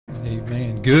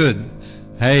Amen. Good.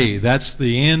 Hey, that's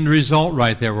the end result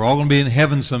right there. We're all going to be in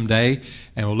heaven someday,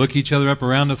 and we'll look each other up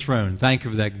around the throne. Thank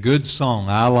you for that good song.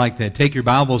 I like that. Take your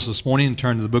Bibles this morning and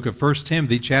turn to the book of 1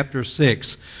 Timothy chapter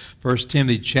 6. 1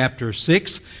 Timothy chapter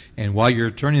 6. And while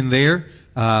you're turning there,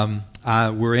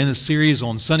 we're in a series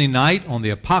on Sunday night on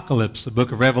the Apocalypse, the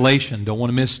book of Revelation. Don't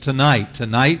want to miss tonight.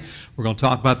 Tonight, we're going to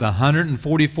talk about the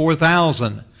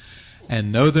 144,000.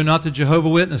 And no, they're not the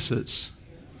Jehovah's Witnesses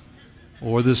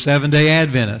or the Seventh-day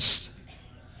Adventists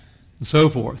and so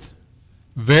forth.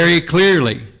 Very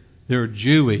clearly, they're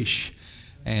Jewish.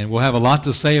 And we'll have a lot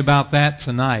to say about that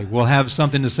tonight. We'll have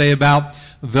something to say about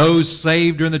those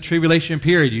saved during the tribulation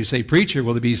period. You say, preacher,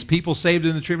 will there be people saved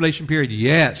in the tribulation period?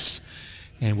 Yes.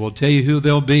 And we'll tell you who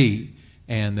they'll be.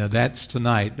 And that's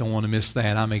tonight. Don't want to miss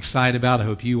that. I'm excited about it. I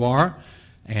hope you are.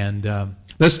 And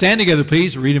let's stand together,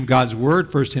 please, and read of God's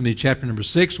Word. 1 Timothy chapter number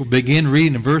 6. We'll begin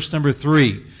reading in verse number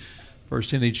 3. 1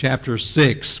 Timothy chapter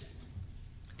 6.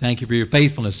 Thank you for your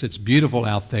faithfulness. It's beautiful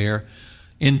out there.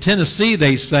 In Tennessee,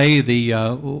 they say the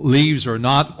leaves are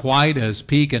not quite as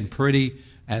pink and pretty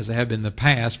as they have been in the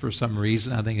past for some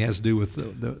reason. I think it has to do with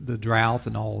the drought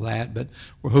and all that. But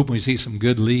we're hoping we see some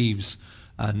good leaves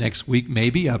next week,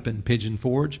 maybe, up in Pigeon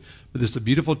Forge. But this is a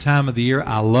beautiful time of the year.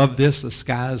 I love this. The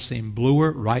skies seem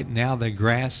bluer. Right now, the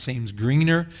grass seems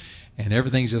greener, and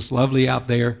everything's just lovely out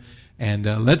there. And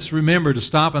let's remember to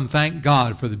stop and thank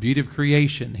God for the beauty of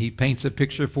creation. He paints a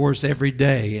picture for us every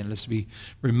day, and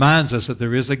reminds us that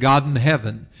there is a God in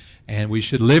heaven, and we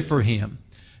should live for Him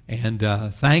and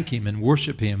thank Him and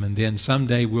worship Him, and then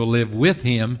someday we'll live with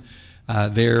Him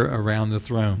there around the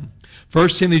throne. 1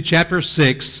 Timothy chapter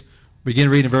 6, begin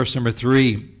reading verse number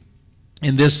 3.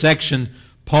 In this section,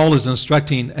 Paul is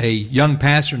instructing a young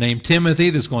pastor named Timothy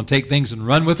that's going to take things and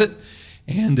run with it,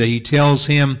 and he tells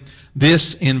him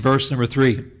this in verse number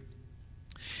 3.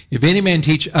 If any man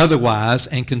teach otherwise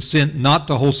and consent not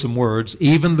to wholesome words,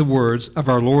 even the words of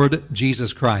our Lord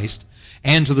Jesus Christ,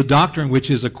 and to the doctrine which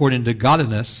is according to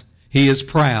godliness, he is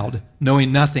proud,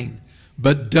 knowing nothing,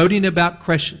 but doting about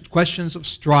questions of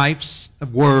strifes,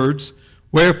 of words,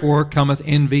 wherefore cometh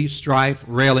envy, strife,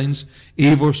 railings,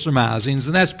 evil surmisings.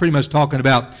 And that's pretty much talking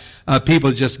about people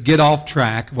that just get off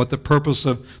track, what the purpose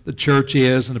of the church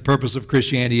is and the purpose of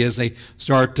Christianity is. They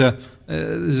start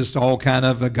just all kind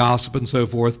of gossip and so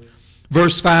forth.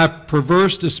 Verse 5,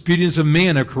 perverse disputings of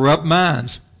men of corrupt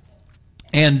minds,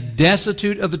 and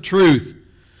destitute of the truth,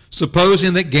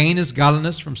 supposing that gain is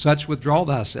godliness, from such withdraw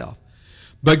thyself.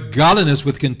 But godliness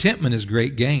with contentment is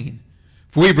great gain.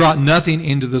 For we brought nothing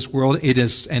into this world, it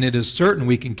is certain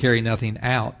we can carry nothing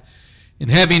out. In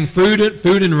having food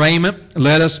and raiment,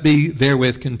 let us be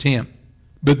therewith content.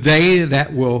 But they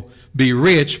that will be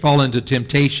rich fall into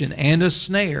temptation and a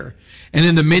snare, and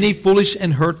into many foolish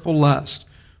and hurtful lusts,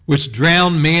 which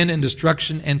drown men in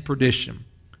destruction and perdition.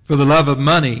 For the love of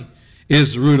money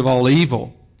is the root of all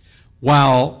evil,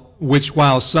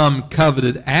 while some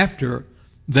coveted after,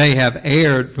 they have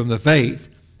erred from the faith,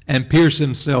 and pierce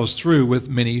themselves through with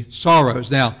many sorrows.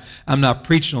 Now, I'm not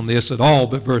preaching on this at all,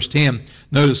 but verse 10,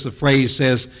 notice the phrase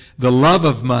says, the love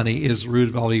of money is the root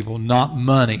of all evil, not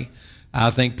money. I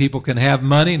think people can have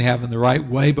money and have it in the right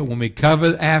way, but when we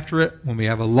covet after it, when we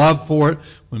have a love for it,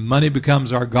 when money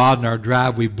becomes our God and our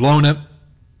drive, we've blown it,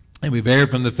 and we've erred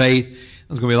from the faith.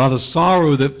 There's going to be a lot of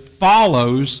sorrow that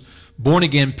follows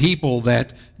born-again people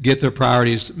that get their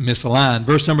priorities misaligned.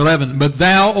 Verse number 11, but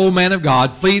thou, O man of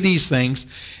God, flee these things,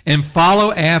 and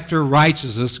follow after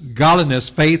righteousness, godliness,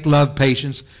 faith, love,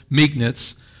 patience,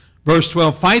 meekness. Verse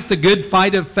 12, fight the good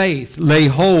fight of faith, lay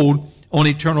hold on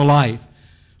eternal life,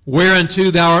 whereunto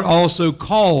thou art also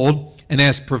called, and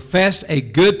hast professed a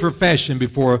good profession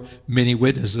before many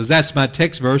witnesses. That's my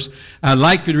text verse. I'd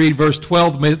like for you to read verse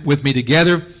 12 with me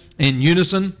together in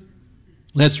unison.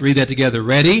 Let's read that together.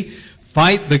 Ready?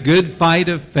 Fight the good fight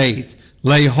of faith.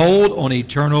 Lay hold on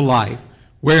eternal life,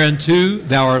 whereunto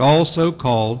thou art also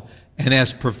called, and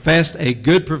hast professed a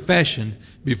good profession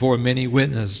before many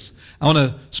witnesses. I want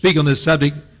to speak on this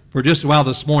subject for just a while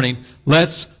this morning.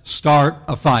 Let's start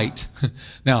a fight.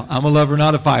 Now, I'm a lover,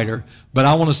 not a fighter, but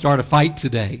I want to start a fight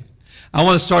today. I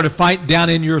want to start a fight down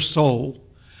in your soul.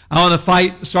 I want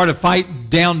to start a fight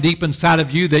down deep inside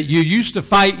of you that you used to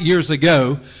fight years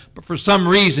ago, but for some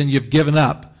reason you've given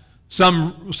up.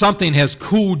 Something has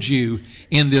cooled you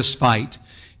in this fight.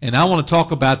 And I want to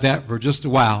talk about that for just a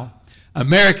while.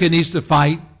 America needs to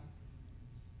fight.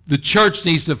 The church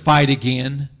needs to fight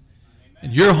again.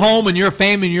 And your home and your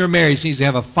family and your marriage needs to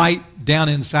have a fight down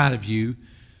inside of you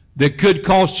that could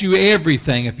cost you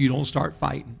everything if you don't start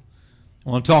fighting. I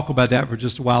want to talk about that for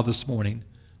just a while this morning.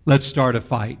 Let's start a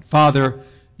fight. Father,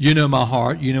 you know my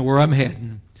heart. You know where I'm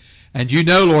heading. And you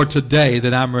know, Lord, today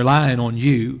that I'm relying on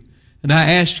you. And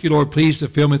I ask you, Lord, please to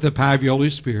fill me with the power of your Holy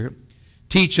Spirit.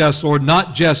 Teach us, Lord,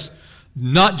 not just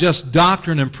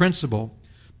doctrine and principle,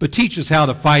 but teach us how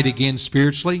to fight again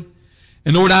spiritually.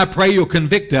 And Lord, I pray you'll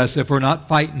convict us if we're not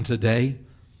fighting today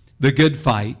the good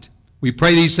fight. We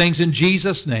pray these things in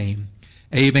Jesus' name.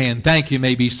 Amen. Thank you. You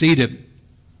may be seated.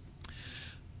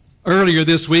 Earlier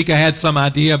this week, I had some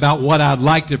idea about what I'd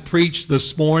like to preach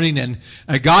this morning, and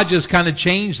God just kind of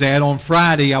changed that. On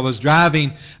Friday, I was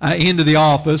driving into the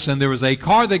office, and there was a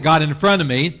car that got in front of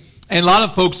me, and a lot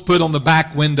of folks put on the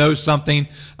back window something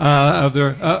of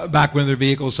their back window of their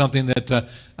vehicle, something that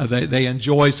they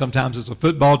enjoy. Sometimes it's a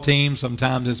football team,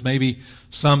 sometimes it's maybe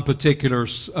some particular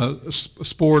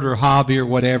sport or hobby or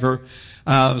whatever.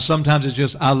 Sometimes it's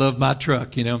just, I love my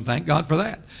truck, you know, and thank God for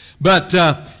that. But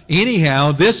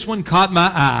anyhow, this one caught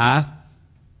my eye,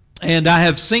 and I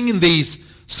have seen these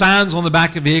signs on the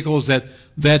back of vehicles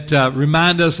that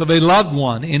remind us of a loved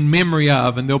one in memory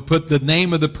of, and they'll put the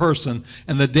name of the person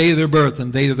and the date of their birth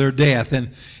and date of their death. And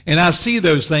I see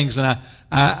those things, and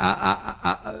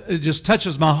it just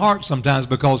touches my heart sometimes,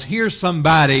 because here's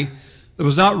somebody that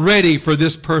was not ready for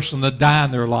this person to die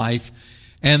in their life,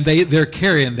 and they're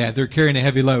carrying that. They're carrying a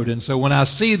heavy load. And so when I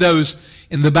see those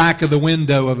in the back of the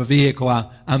window of a vehicle,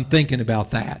 I'm thinking about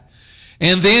that.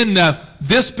 And then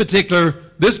this particular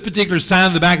sign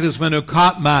in the back of this window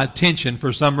caught my attention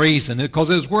for some reason,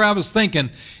 because it was where I was thinking.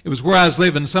 It was where I was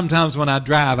living. Sometimes when I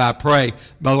drive, I pray.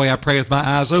 By the way, I pray with my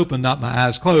eyes open, not my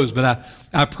eyes closed. But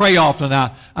I pray often.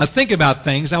 I think about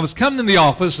things. I was coming in the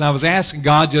office, and I was asking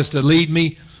God just to lead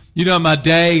me, you know, in my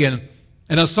day.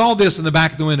 And I saw this in the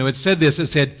back of the window. It said this. It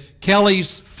said,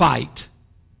 Kelly's Fight.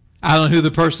 I don't know who the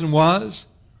person was,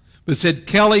 but it said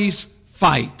Kelly's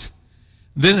Fight.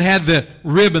 Then it had the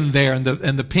ribbon there, and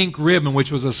the pink ribbon,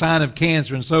 which was a sign of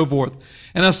cancer and so forth.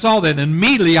 And I saw that, and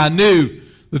immediately I knew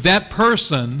that that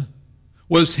person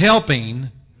was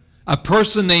helping a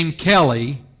person named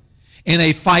Kelly in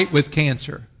a fight with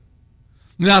cancer.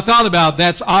 Now, I thought about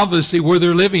that's obviously where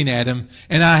they're living at, and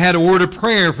I had a word of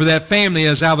prayer for that family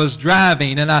as I was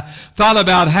driving. And I thought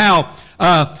about how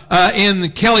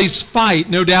in Kelly's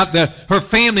fight, no doubt her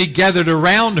family gathered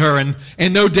around her,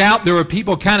 and no doubt there were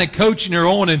people kind of coaching her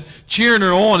on and cheering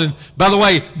her on. And by the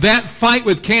way, that fight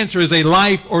with cancer is a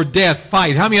life or death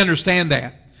fight. How many understand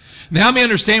that? Now, how many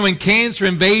understand when cancer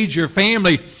invades your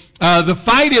family, the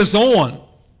fight is on.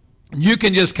 You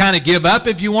can just kind of give up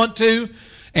if you want to.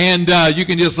 And you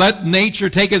can just let nature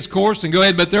take its course and go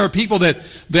ahead. But there are people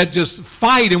that just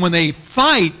fight. And when they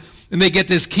fight, and they get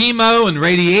this chemo and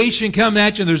radiation coming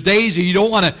at you, and there's days you don't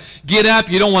want to get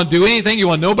up, you don't want to do anything, you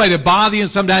want nobody to bother you,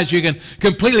 and sometimes you can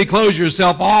completely close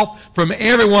yourself off from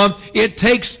everyone. It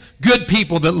takes good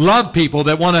people that love people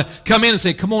that want to come in and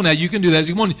say, come on now, you can do that.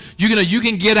 You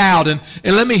can get out, and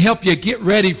let me help you get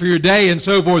ready for your day and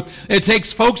so forth. It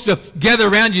takes folks to gather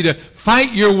around you to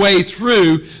fight your way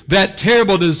through that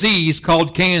terrible disease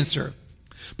called cancer.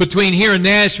 Between here and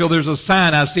Nashville, there's a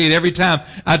sign. I see it every time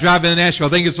I drive into Nashville. I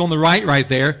think it's on the right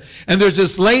there. And there's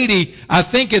this lady, I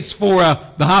think it's for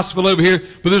the hospital over here,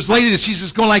 but there's a lady that she's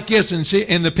just going like this and she,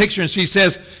 in the picture, and she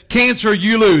says, cancer,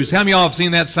 you lose. How many of y'all have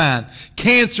seen that sign?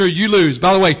 Cancer, you lose.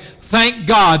 By the way, thank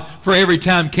God for every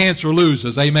time cancer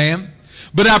loses. Amen?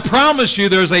 But I promise you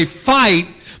there's a fight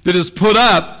that is put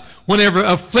up whenever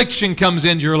affliction comes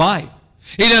into your life.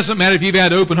 It doesn't matter if you've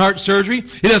had open heart surgery.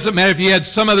 It doesn't matter if you had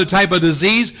some other type of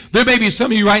disease. There may be some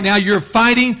of you right now, you're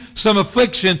fighting some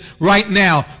affliction right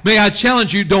now. May I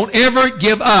challenge you, don't ever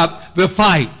give up the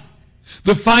fight.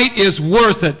 The fight is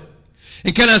worth it.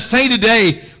 And can I say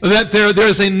today that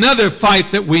there's another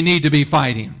fight that we need to be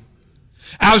fighting?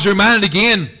 I was reminded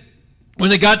again,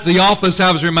 when I got to the office,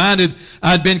 I was reminded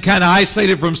I'd been kind of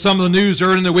isolated from some of the news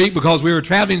early in the week because we were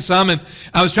traveling some, and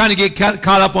I was trying to get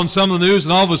caught up on some of the news,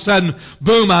 and all of a sudden,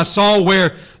 boom, I saw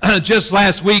where just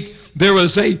last week there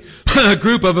was a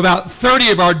group of about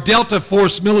 30 of our Delta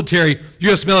Force military,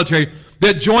 U.S. military,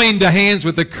 that joined hands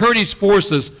with the Kurdish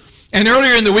forces. And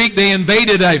earlier in the week, they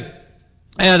invaded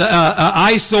an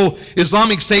ISIL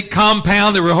Islamic State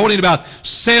compound. They were holding about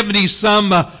 70-some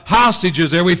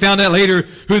hostages there. We found out later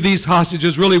who these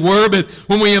hostages really were, but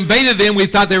when we invaded them, we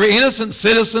thought they were innocent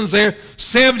citizens there,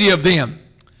 70 of them.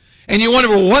 And you wonder,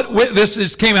 well, what this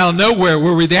just came out of nowhere.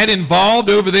 Were we that involved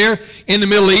over there in the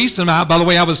Middle East? And by the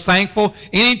way, I was thankful.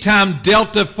 Anytime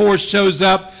Delta Force shows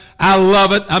up, I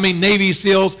love it. I mean, Navy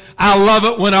SEALs, I love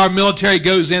it when our military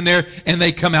goes in there and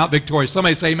they come out victorious.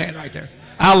 Somebody say amen right there.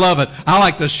 I love it. I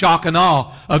like the shock and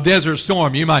awe of Desert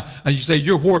Storm. You say,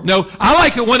 you're warped. No, I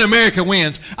like it when America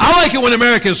wins. I like it when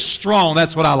America is strong.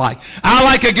 That's what I like. I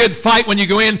like a good fight when you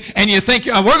go in and you think,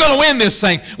 we're going to win this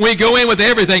thing. We go in with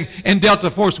everything, and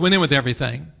Delta Force went in with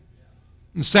everything.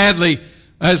 And sadly,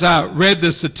 as I read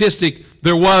the statistic,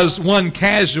 there was one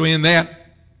casualty in that.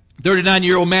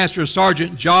 39-year-old Master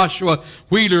Sergeant Joshua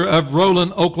Wheeler of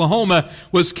Roland, Oklahoma,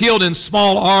 was killed in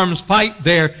small arms fight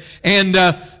there.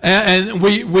 And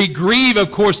we grieve,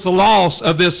 of course, the loss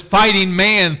of this fighting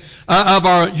man of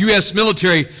our U.S.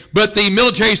 military. But the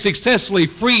military successfully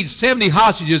freed 70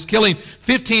 hostages, killing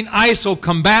 15 ISIL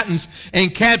combatants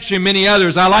and capturing many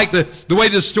others. I like the way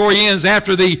the story ends.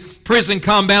 After the prison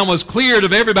compound was cleared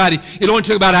of everybody, it only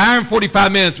took about an hour and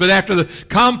 45 minutes. But after the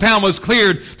compound was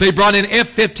cleared, they brought in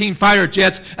F-15 fighter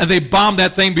jets, and they bombed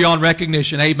that thing beyond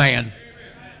recognition. Amen.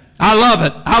 I love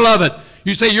it. I love it.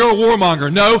 You say you're a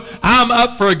warmonger. No, I'm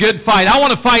up for a good fight. I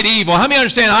want to fight evil. How many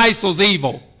understand ISIL's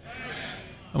evil?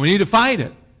 And we need to fight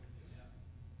it.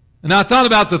 And I thought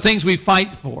about the things we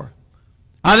fight for.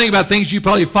 I think about things you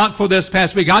probably fought for this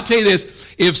past week. I'll tell you this.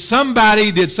 If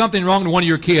somebody did something wrong to one of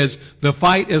your kids, the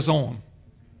fight is on.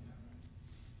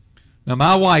 Now,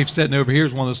 my wife sitting over here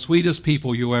is one of the sweetest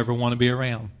people you'll ever want to be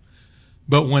around.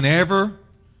 But whenever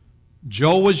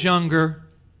Joel was younger,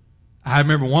 I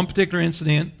remember one particular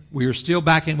incident. We were still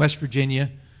back in West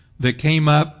Virginia that came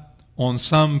up on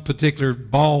some particular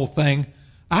ball thing.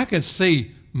 I could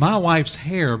see my wife's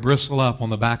hair bristle up on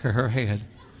the back of her head.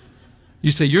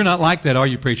 You say, you're not like that, are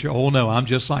you, preacher? Oh, no, I'm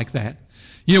just like that.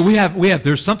 You know,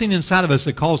 there's something inside of us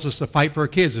that calls us to fight for our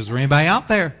kids. Is there anybody out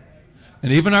there?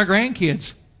 And even our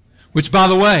grandkids. Which, by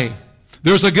the way,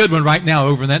 there's a good one right now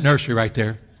over in that nursery right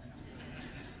there.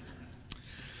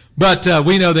 But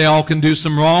we know they all can do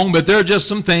some wrong, but there are just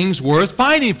some things worth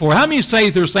fighting for. How many say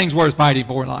there's things worth fighting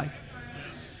for in life?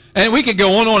 And we could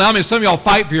go on and on. I mean, some of y'all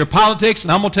fight for your politics,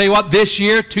 and I'm going to tell you what, this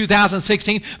year,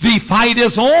 2016, the fight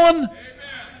is on.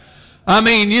 I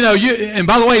mean, you know, and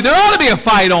by the way, there ought to be a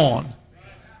fight on.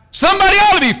 Somebody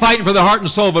ought to be fighting for the heart and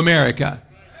soul of America.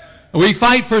 We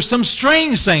fight for some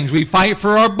strange things. We fight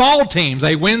for our ball teams.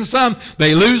 They win some,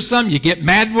 they lose some. You get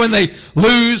mad when they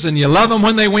lose, and you love them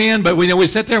when they win. But we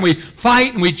sit there and we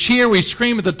fight and we cheer, we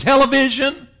scream at the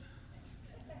television,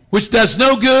 which does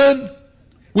no good.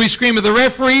 We scream at the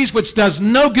referees, which does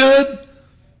no good.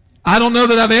 I don't know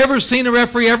that I've ever seen a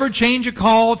referee ever change a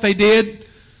call. If they did,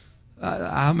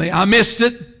 I missed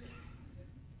it.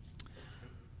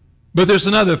 But there's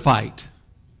another fight.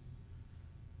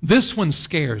 This one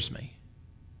scares me.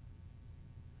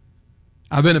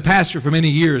 I've been a pastor for many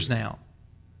years now.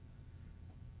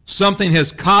 Something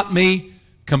has caught me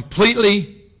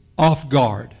completely off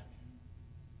guard.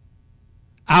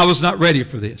 I was not ready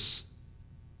for this.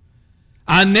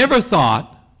 I never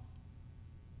thought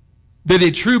that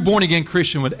a true born-again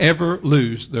Christian would ever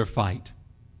lose their fight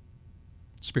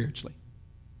spiritually.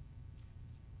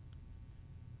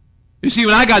 You see,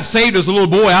 when I got saved as a little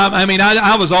boy,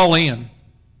 I was all in.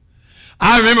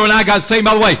 I remember when I got saved.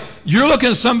 By the way, you're looking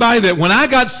at somebody that when I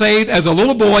got saved as a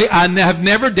little boy, I have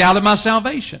never doubted my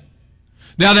salvation.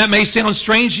 Now, that may sound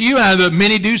strange to you.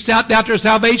 Many do doubt their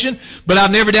salvation, but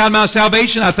I've never doubted my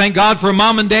salvation. I thank God for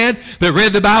mom and dad that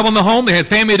read the Bible in the home. They had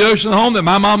family devotion in the home, that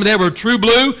my mom and dad were true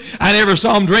blue. I never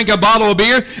saw them drink a bottle of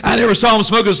beer. I never saw them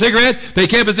smoke a cigarette. They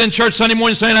kept us in church Sunday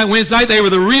morning, Sunday night, Wednesday night. They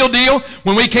were the real deal.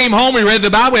 When we came home, we read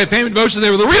the Bible. We had family devotion.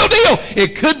 They were the real deal.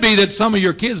 It could be that some of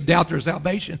your kids doubt their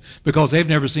salvation because they've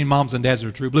never seen moms and dads that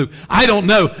are true blue. I don't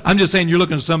know. I'm just saying you're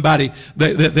looking at somebody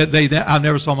that I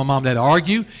never saw my mom and dad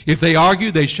argue. If they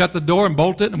argued, they shut the door and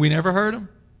bolted, and we never heard them.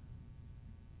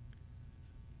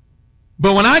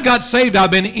 But when I got saved,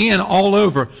 I've been in all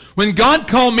over. When God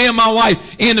called me and my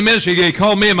wife in the ministry, He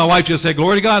called me and my wife just said,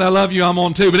 glory to God, I love you, I'm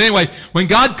on too. But anyway, when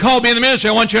God called me in the ministry,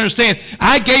 I want you to understand,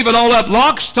 I gave it all up,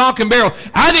 lock, stock, and barrel.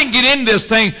 I didn't get into this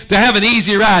thing to have an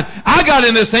easy ride. I got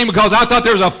in this thing because I thought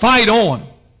there was a fight on.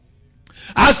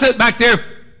 I sat back there,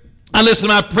 I listened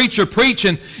to my preacher preach,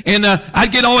 and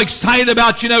I'd get all excited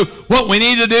about, what we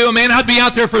need to do. Man, I'd be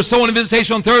out there for soul and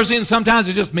visitation on Thursday, and sometimes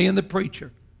it's just me and the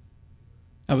preacher.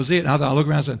 That was it. I looked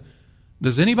around and said,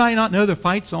 does anybody not know the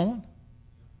fight's on?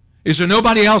 Is there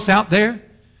nobody else out there?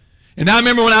 And I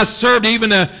remember when I served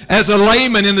even as a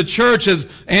layman in the church, as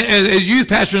youth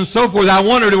pastor and so forth, I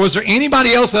wondered, was there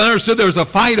anybody else that understood there was a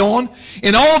fight on?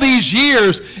 In all these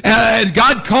years,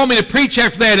 God called me to preach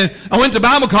after that, and I went to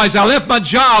Bible college. I left my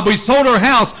job. We sold our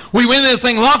house. We went into this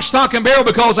thing lock, stock, and barrel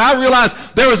because I realized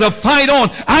there was a fight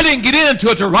on. I didn't get into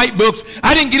it to write books.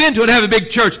 I didn't get into it to have a big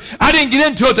church. I didn't get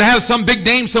into it to have some big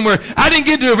name somewhere. I didn't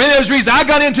get into it for any of those reasons. I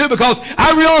got into it because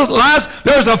I realized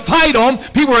there was a fight on.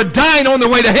 People were dying on their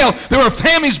way to hell. There were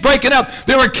families breaking up.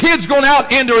 There were kids going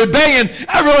out into rebellion.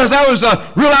 I realized I was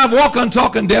a real live walking,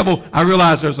 talking devil. I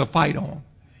realized there's a fight on.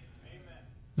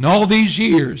 And all these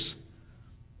years,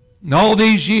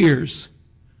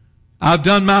 I've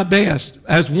done my best,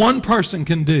 as one person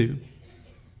can do,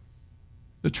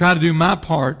 to try to do my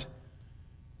part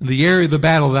in the area of the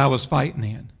battle that I was fighting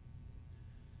in.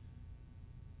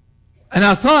 And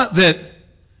I thought that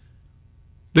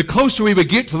the closer we would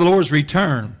get to the Lord's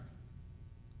return,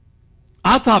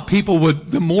 I thought people would,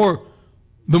 the more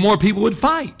people would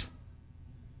fight.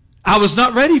 I was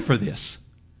not ready for this.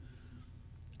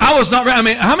 I was not ready. I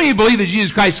mean, how many believe that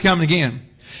Jesus Christ is coming again?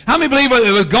 How many believe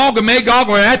that with Gog and Magog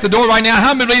were at the door right now?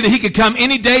 How many believe that he could come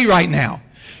any day right now?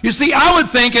 You see, I would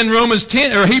think in Romans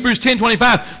 10 or Hebrews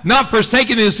 10:25, not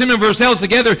forsaking the assembly of ourselves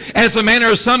together as the manner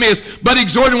of some is, but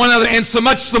exhorting one another, and so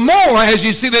much the more as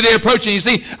you see the day approaching. You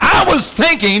see, I was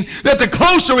thinking that the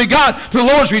closer we got to the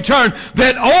Lord's return,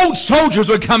 that old soldiers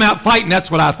would come out fighting. That's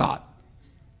what I thought.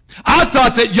 I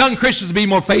thought that young Christians would be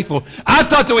more faithful. I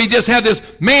thought that we just have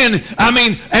this man,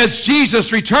 as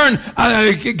Jesus returned,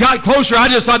 got closer, I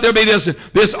just thought there'd be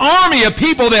this army of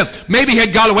people that maybe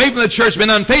had got away from the church, been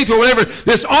unfaithful or whatever.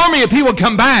 This army of people would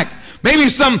come back. Maybe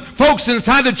some folks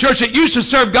inside the church that used to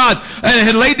serve God and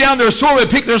had laid down their sword, would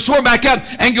pick their sword back up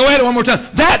and go at it one more time.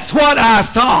 That's what I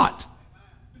thought.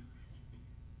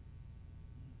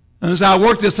 And as I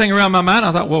worked this thing around my mind,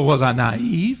 I thought, well, was I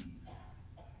naive?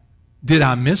 Did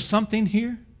I miss something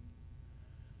here?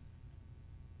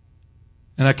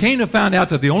 And I came to find out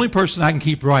that the only person I can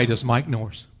keep right is Mike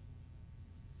Norris.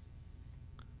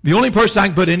 The only person I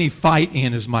can put any fight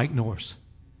in is Mike Norris.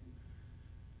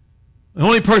 The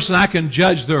only person I can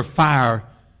judge their fire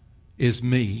is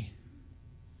me.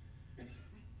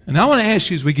 And I want to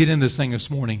ask you as we get into this thing this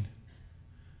morning,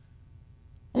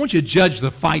 I want you to judge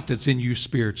the fight that's in you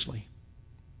spiritually.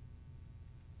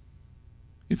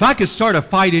 If I could start a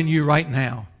fight in you right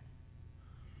now,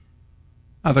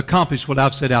 I've accomplished what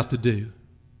I've set out to do.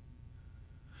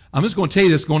 I'm just going to tell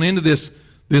you this, going into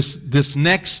this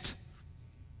next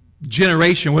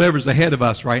generation, whatever's ahead of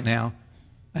us right now,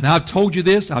 and I've told you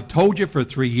this, I've told you for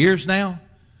 3 years now,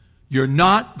 you're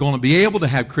not going to be able to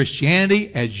have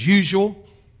Christianity as usual.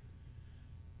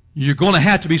 You're going to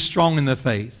have to be strong in the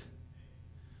faith.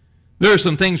 There are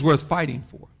some things worth fighting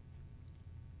for.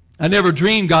 I never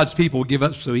dreamed God's people would give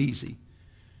up so easy.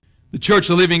 The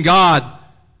Church of the Living God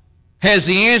has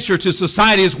the answer to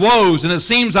society's woes, and it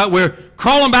seems like we're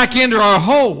crawling back into our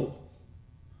hole.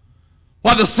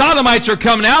 While the Sodomites are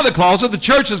coming out of the closet, the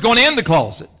church is going in the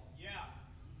closet. Yeah.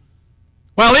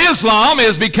 While Islam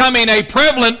is becoming a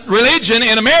prevalent religion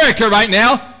in America right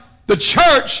now, the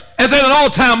church is at an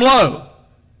all-time low.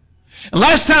 And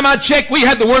last time I checked, we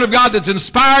had the Word of God that's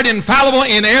inspired, infallible,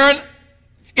 inerrant.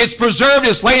 It's preserved,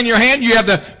 it's laid in your hand. You have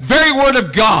the very Word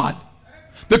of God.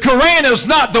 The Quran is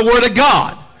not the Word of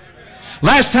God.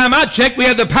 Last time I checked, we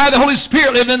had the power of the Holy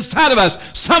Spirit living inside of us.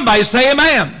 Somebody say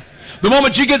amen. The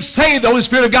moment you get saved, the Holy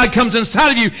Spirit of God comes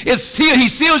inside of you. He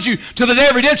seals you to the day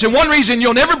of redemption. One reason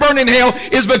you'll never burn in hell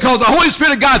is because the Holy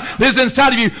Spirit of God lives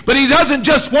inside of you. But He doesn't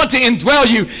just want to indwell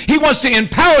you. He wants to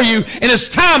empower you. And it's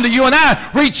time that you and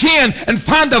I reach in and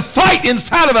find the fight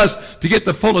inside of us to get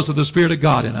the fullness of the Spirit of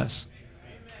God in us.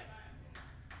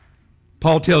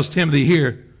 Paul tells Timothy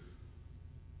here,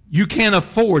 you can't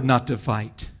afford not to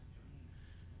fight.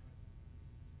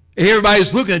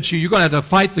 Everybody's looking at you. You're going to have to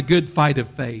fight the good fight of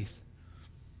faith.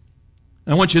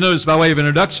 And I want you to notice by way of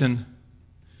introduction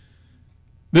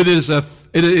that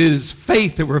it is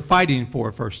faith that we're fighting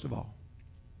for, first of all.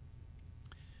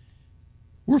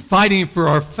 We're fighting for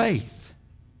our faith.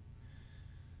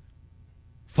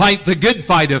 Fight the good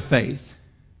fight of faith.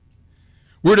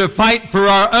 We're to fight for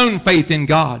our own faith in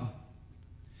God.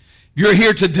 If you're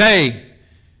here today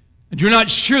and you're not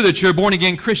sure that you're a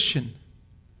born-again Christian,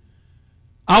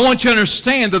 I want you to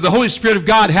understand that the Holy Spirit of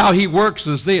God, how He works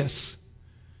is this.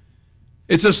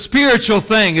 It's a spiritual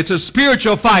thing. It's a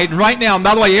spiritual fight. And right now, and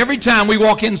by the way, every time we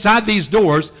walk inside these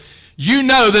doors, you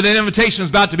know that an invitation is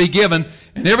about to be given.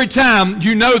 And every time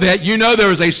you know that, you know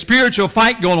there is a spiritual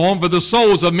fight going on for the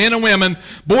souls of men and women,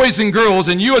 boys and girls.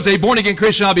 And you as a born-again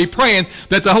Christian, I'll be praying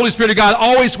that the Holy Spirit of God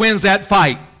always wins that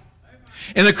fight.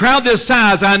 In a crowd this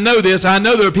size, I know this. I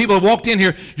know there are people who walked in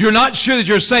here. You're not sure that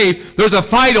you're saved. There's a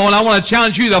fight on. I want to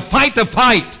challenge you to fight the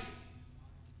fight.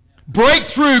 Break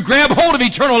through. Grab hold of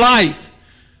eternal life.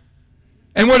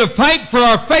 And we're to fight for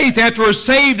our faith after we're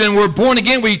saved and we're born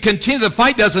again. We continue. The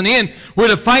fight doesn't end. We're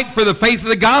to fight for the faith of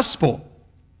the gospel.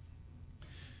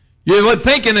 You would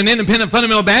think in an independent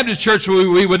fundamental Baptist church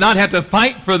we would not have to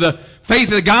fight for the faith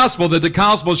of the gospel, that the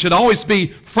gospel should always be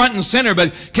front and center.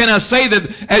 But can I say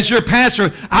that as your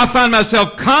pastor, I find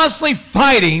myself constantly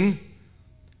fighting,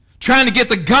 trying to get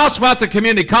the gospel out to the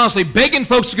community, constantly begging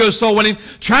folks to go soul winning,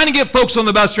 trying to get folks on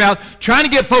the bus route, trying to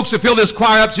get folks to fill this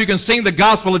choir up so you can sing the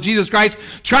gospel of Jesus Christ,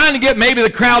 trying to get maybe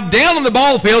the crowd down on the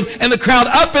ball field and the crowd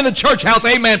up in the church house.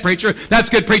 Amen, preacher. That's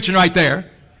good preaching right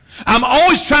there. I'm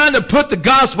always trying to put the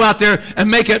gospel out there and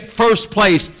make it first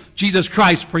place. Jesus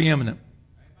Christ preeminent.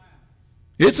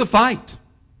 It's a fight.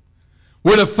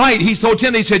 We're to fight. He told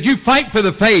Timothy, he said, you fight for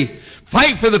the faith.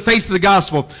 Fight for the faith of the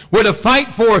gospel. We're to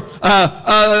fight for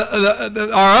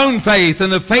our own faith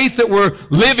and the faith that we're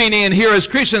living in here as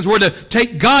Christians. We're to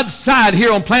take God's side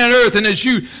here on planet Earth. And as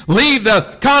you leave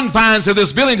the confines of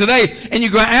this building today and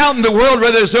you go out in the world,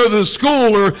 whether it's over to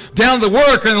school or down to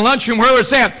work or in the lunchroom, wherever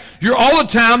it's at, you're all the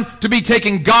time to be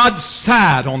taking God's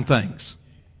side on things.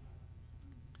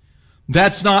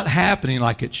 That's not happening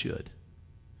like it should.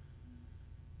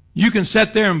 You can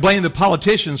sit there and blame the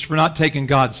politicians for not taking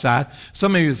God's side.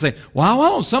 Some of you say, well, why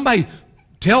don't somebody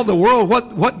tell the world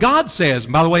what God says?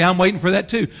 And by the way, I'm waiting for that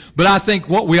too. But I think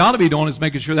what we ought to be doing is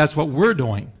making sure that's what we're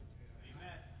doing.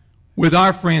 Amen. With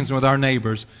our friends and with our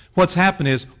neighbors. What's happened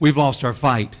is we've lost our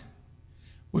fight.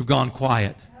 We've gone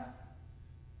quiet.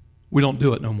 We don't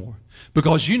do it no more.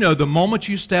 Because you know the moment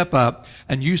you step up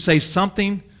and you say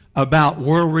something about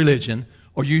world religion,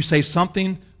 or you say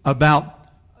something about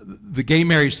the gay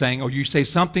marriage thing, or you say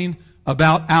something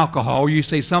about alcohol, or you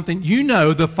say something, you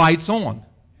know the fight's on.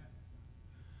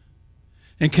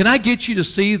 And can I get you to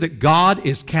see that God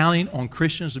is counting on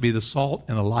Christians to be the salt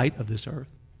and the light of this earth?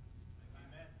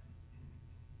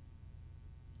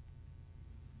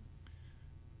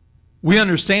 We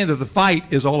understand that the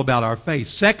fight is all about our faith.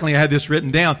 Secondly, I have this written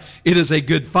down. It is a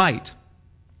good fight.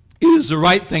 It is the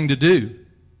right thing to do.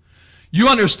 You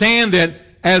understand that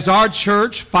as our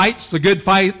church fights the good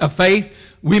fight of faith,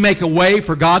 we make a way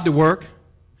for God to work.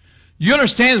 You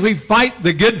understand as we fight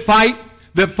the good fight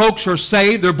that folks are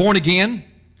saved, they're born again,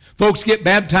 folks get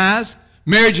baptized,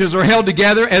 marriages are held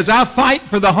together. As I fight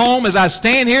for the home, as I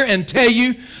stand here and tell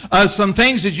you some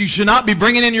things that you should not be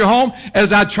bringing in your home,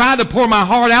 as I try to pour my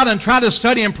heart out and try to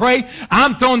study and pray,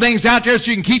 I'm throwing things out there so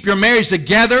you can keep your marriage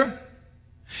together.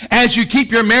 As you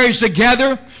keep your marriage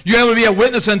together, you're able to be a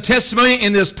witness and testimony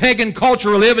in this pagan culture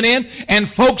we're living in, and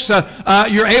folks,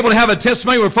 you're able to have a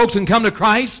testimony where folks can come to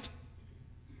Christ.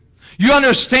 You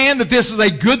understand that this is a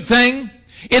good thing.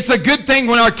 It's a good thing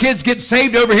when our kids get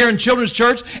saved over here in children's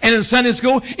church and in Sunday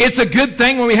school. It's a good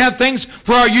thing when we have things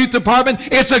for our youth department.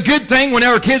 It's a good thing when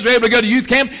our kids are able to go to youth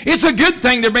camp. It's a good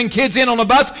thing to bring kids in on a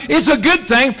bus. It's a good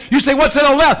thing. You say, what's it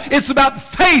all about? It's about the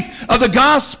faith of the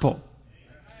gospel.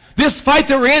 This fight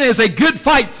that we're in is a good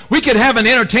fight. We could have an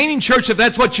entertaining church if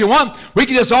that's what you want. We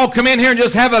could just all come in here and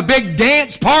just have a big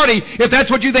dance party if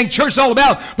that's what you think church is all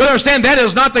about. But understand, that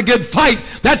is not the good fight.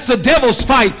 That's the devil's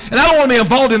fight. And I don't want to be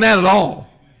involved in that at all.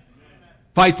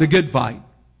 Fight the good fight.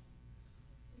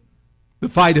 The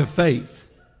fight of faith.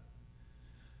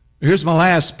 Here's my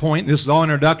last point. This is all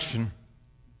introduction.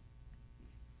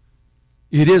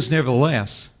 It is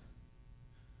nevertheless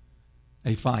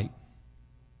a fight.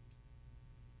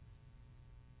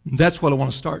 That's what I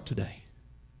want to start today.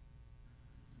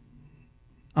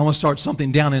 I want to start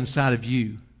something down inside of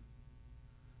you.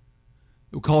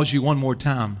 It will cause you one more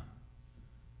time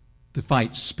to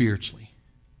fight spiritually.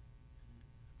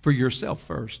 For yourself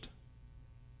first.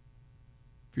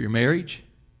 For your marriage.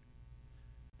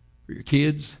 For your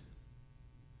kids.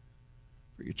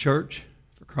 For your church.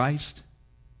 For Christ.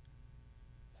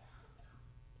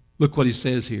 Look what he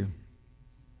says here.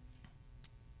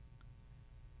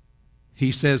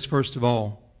 He says, first of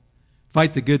all,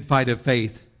 fight the good fight of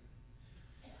faith.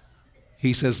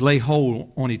 He says, lay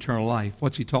hold on eternal life.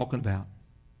 What's he talking about?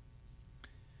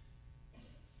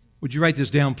 Would you write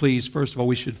this down, please? First of all,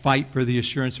 we should fight for the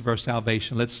assurance of our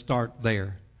salvation. Let's start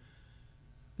there.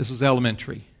 This is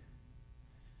elementary.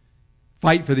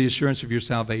 Fight for the assurance of your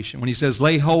salvation. When he says,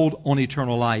 lay hold on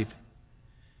eternal life,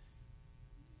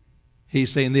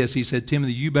 he's saying this. He said,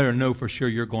 Timothy, you better know for sure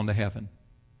you're going to heaven.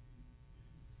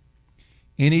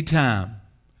 Anytime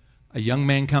a young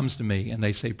man comes to me and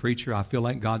they say, preacher, I feel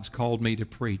like God's called me to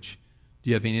preach.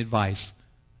 Do you have any advice?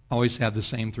 I always have the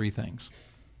same three things.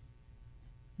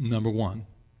 Number one,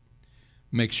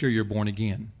 make sure you're born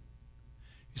again.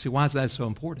 You say, why is that so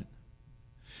important?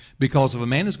 Because if a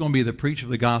man is going to be the preacher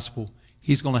of the gospel,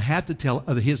 he's going to have to tell,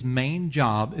 his main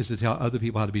job is to tell other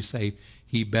people how to be saved.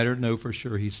 He better know for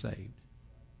sure he's saved.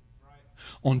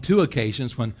 On 2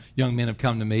 occasions, when young men have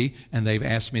come to me and they've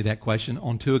asked me that question,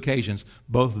 on 2 occasions,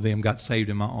 both of them got saved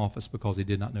in my office because they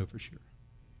did not know for sure.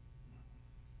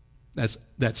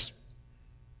 That's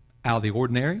out of the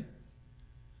ordinary,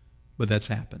 but that's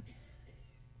happened.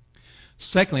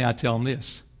 Secondly, I tell them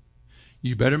this.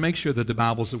 You better make sure that the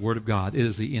Bible is the Word of God. It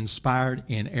is the inspired,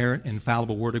 inerrant,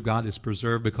 infallible Word of God. It's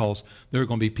preserved because there are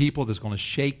going to be people that's going to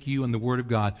shake you in the Word of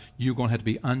God. You're going to have to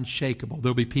be unshakable.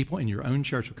 There'll be people in your own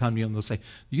church who come to you and they'll say,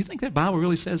 do you think that Bible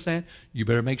really says that? You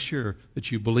better make sure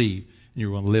that you believe and you're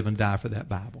going to live and die for that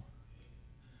Bible.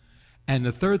 And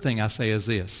the third thing I say is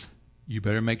this. You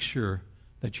better make sure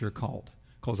that you're called.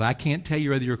 Because I can't tell you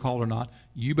whether you're called or not.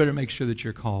 You better make sure that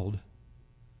you're called.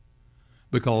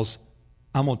 Because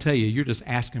I'm going to tell you, you're just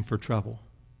asking for trouble.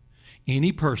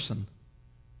 Any person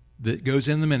that goes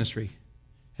in the ministry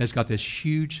has got this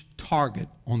huge target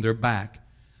on their back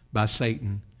by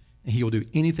Satan, and he will do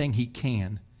anything he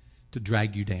can to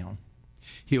drag you down.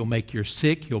 He'll make you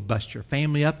sick. He'll bust your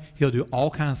family up. He'll do all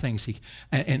kinds of things.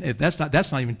 And if that's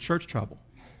not even church trouble.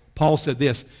 Paul said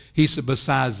this. He said,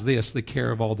 besides this, the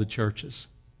care of all the churches.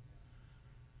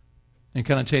 And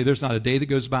can I tell you, there's not a day that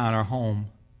goes by in our home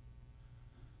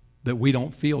that we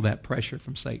don't feel that pressure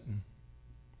from Satan.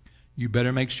 You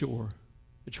better make sure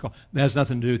that you're called. That has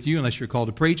nothing to do with you unless you're called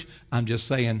to preach. I'm just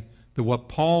saying that what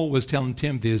Paul was telling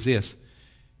Timothy is this.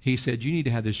 He said, you need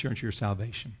to have the assurance of your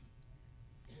salvation.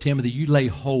 Timothy, you lay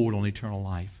hold on eternal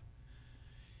life.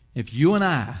 If you and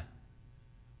I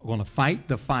are going to fight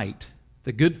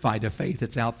the good fight of faith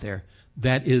that's out there,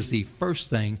 that is the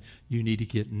first thing you need to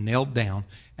get nailed down.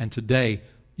 And today,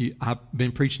 I've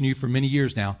been preaching to you for many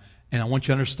years now, and I want you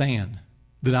to understand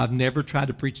that I've never tried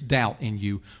to preach doubt in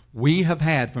you. We have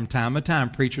had, from time to time,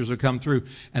 preachers who come through,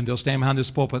 and they'll stand behind this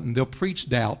pulpit, and they'll preach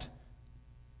doubt,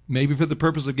 maybe for the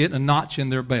purpose of getting a notch in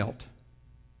their belt.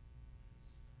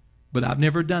 But I've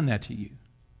never done that to you.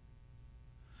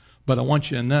 But I want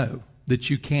you to know that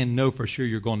you can know for sure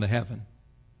you're going to heaven.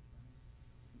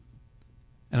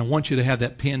 And I want you to have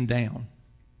that pinned down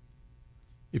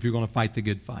if you're going to fight the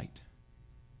good fight.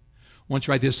 I want you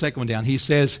to write this second one down. He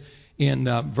says in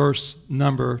verse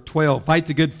number 12, fight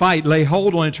the good fight, lay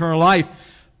hold on eternal life,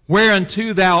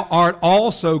 whereunto thou art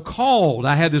also called.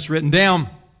 I have this written down.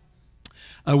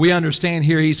 We understand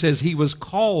here he says he was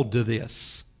called to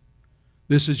this.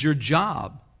 This is your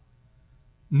job.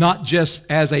 Not just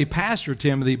as a pastor,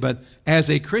 Timothy, but as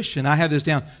a Christian. I have this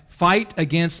down. Fight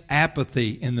against apathy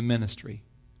in the ministry.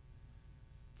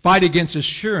 Fight against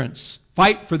assurance.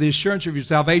 Fight for the assurance of your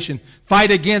salvation.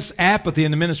 Fight against apathy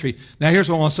in the ministry. Now here's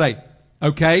what I want to say.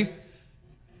 Okay?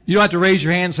 You don't have to raise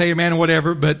your hand and say amen or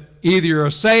whatever, but either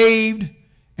you're saved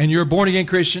and you're a born-again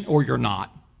Christian or you're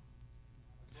not.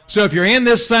 So if you're in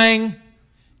this thing,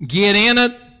 get in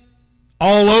it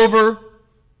all over.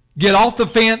 Get off the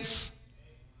fence.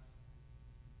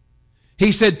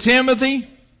 He said, Timothy,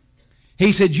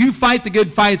 he said, you fight the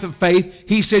good fight of faith.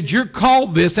 He said, you're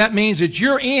called this. That means that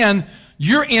you're in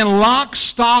lock,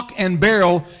 stock, and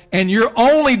barrel, and your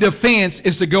only defense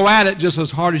is to go at it just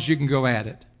as hard as you can go at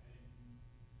it.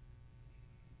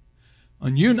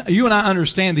 And you and I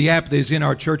understand the apathy is in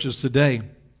our churches today.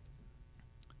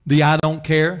 The I don't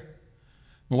care.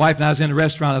 My wife and I was in a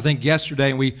restaurant, I think yesterday,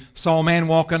 and we saw a man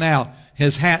walking out.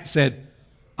 His hat said,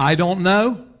 I don't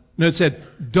know. No, it said,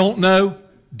 don't know,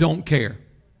 don't care.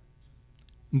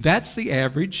 That's the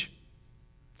average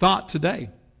thought today.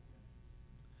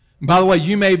 And by the way,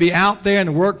 you may be out there in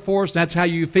the workforce. That's how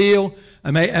you feel.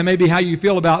 It may be how you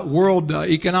feel about world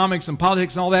economics and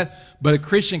politics and all that. But a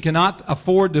Christian cannot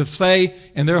afford to say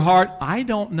in their heart, I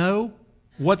don't know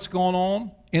what's going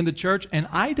on in the church, and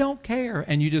I don't care.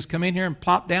 And you just come in here and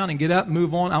plop down and get up and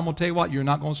move on. I'm going to tell you what, you're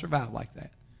not going to survive like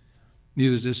that.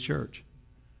 Neither is this church.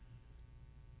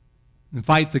 And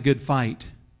fight the good fight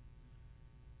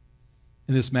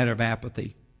in this matter of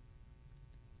apathy.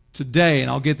 Today, and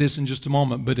I'll get this in just a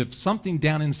moment, but if something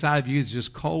down inside of you is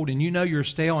just cold and you know you're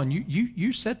stale and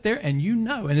you sit there and you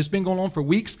know, and it's been going on for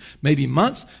weeks, maybe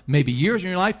months, maybe years in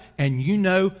your life, and you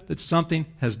know that something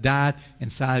has died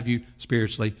inside of you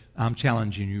spiritually, I'm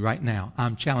challenging you right now.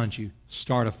 I'm challenging you.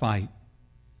 Start a fight.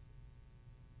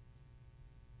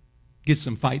 Get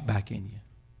some fight back in you.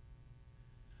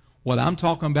 What I'm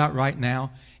talking about right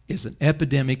now is an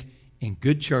epidemic in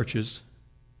good churches,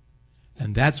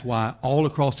 and that's why all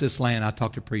across this land I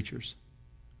talk to preachers.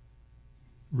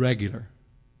 Regular.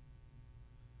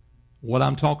 What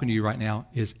I'm talking to you right now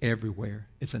is everywhere.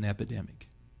 It's an epidemic.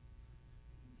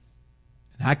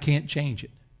 And I can't change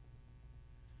it,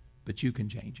 but you can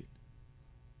change it.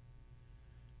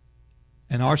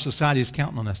 And our society is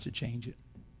counting on us to change it.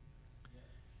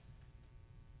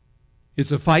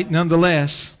 It's a fight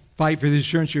nonetheless. Fight for the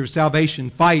assurance of your salvation.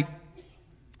 Fight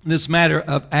this matter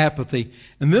of apathy.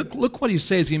 And look what he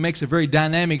says. He makes a very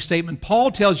dynamic statement.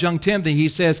 Paul tells young Timothy, he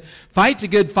says, fight the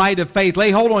good fight of faith. Lay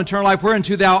hold on eternal life,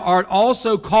 whereunto thou art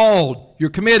also called.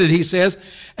 You're committed, he says,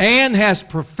 and hast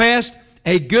professed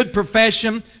a good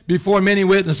profession before many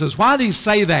witnesses. Why did he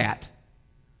say that?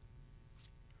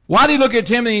 Why did he look at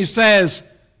Timothy and he says,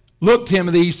 look,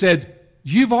 Timothy, he said,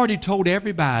 you've already told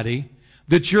everybody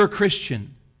that you're a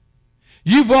Christian.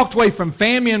 You've walked away from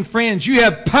family and friends. You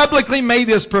have publicly made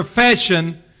this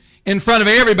profession in front of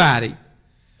everybody.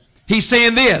 He's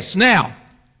saying this. Now,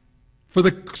 for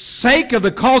the sake of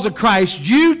the cause of Christ,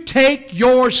 you take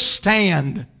your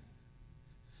stand.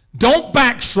 Don't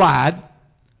backslide.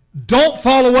 Don't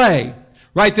fall away.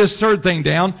 Write this third thing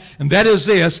down, and that is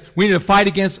this. We need to fight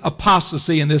against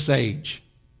apostasy in this age.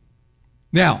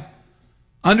 Now,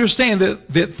 understand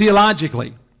that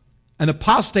theologically, an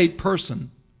apostate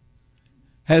person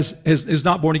is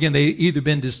not born again. They've either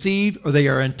been deceived or they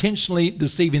are intentionally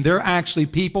deceiving. There are actually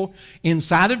people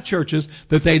inside of churches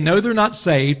that they know they're not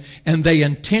saved, and they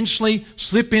intentionally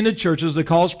slip into churches to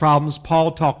cause problems.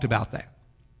 Paul talked about that.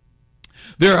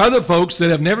 There are other folks that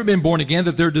have never been born again,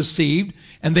 that they're deceived,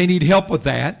 and they need help with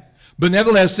that. But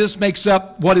nevertheless, this makes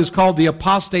up what is called the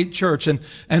apostate church. And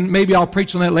maybe I'll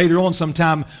preach on that later on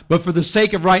sometime. But for the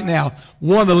sake of right now,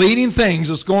 one of the leading things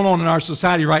that's going on in our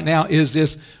society right now is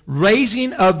this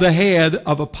raising of the head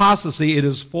of apostasy. It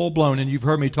is full-blown, and you've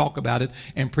heard me talk about it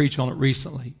and preach on it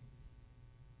recently.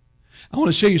 I want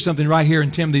to show you something right here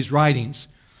in Timothy's writings.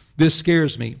 This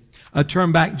scares me.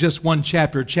 Turn back just one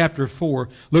chapter, chapter 4.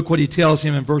 Look what he tells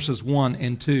him in verses 1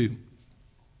 and 2.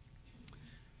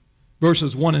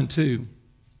 Verses 1 and 2.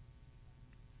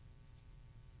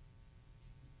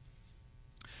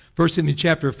 1 Timothy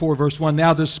chapter 4, verse 1.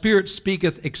 Now the Spirit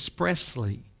speaketh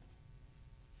expressly,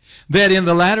 that in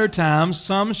the latter times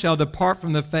some shall depart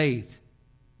from the faith,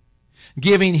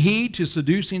 giving heed to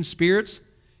seducing spirits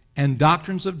and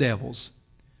doctrines of devils,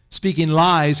 speaking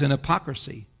lies and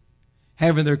hypocrisy,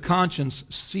 having their conscience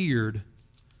seared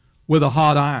with a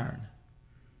hot iron.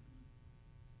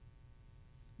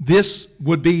 This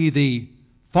would be the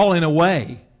falling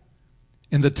away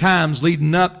in the times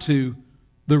leading up to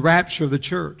the rapture of the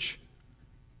church.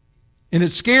 And it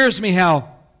scares me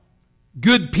how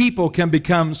good people can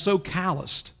become so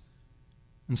calloused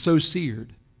and so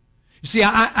seared. You see,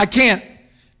 I can't,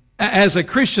 as a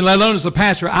Christian, let alone as a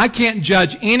pastor, I can't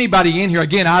judge anybody in here.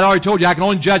 Again, I'd already told you I can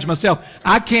only judge myself.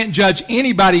 I can't judge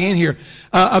anybody in here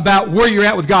about where you're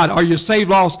at with God. Are you saved,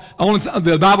 lost?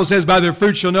 The Bible says by their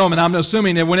fruits you'll know them. And I'm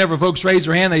assuming that whenever folks raise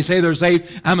their hand, they say they're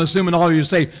saved. I'm assuming all of you are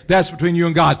saved. That's between you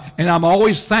and God. And I'm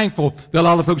always thankful that a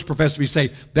lot of folks profess to be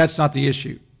saved. That's not the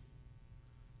issue.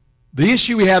 The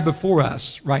issue we have before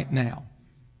us right now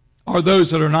are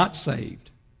those that are not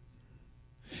saved.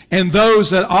 And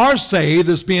those that are saved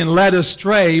is being led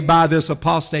astray by this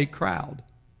apostate crowd.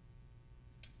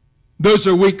 Those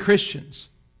are weak Christians.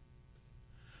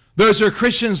 Those are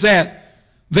Christians that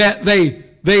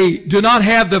they do not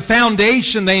have the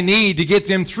foundation they need to get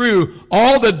them through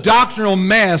all the doctrinal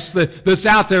mess that's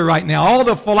out there right now, all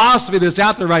the philosophy that's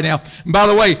out there right now. And by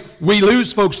the way, we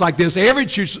lose folks like this. Every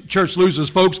church loses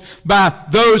folks by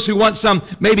those who want some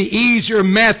maybe easier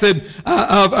method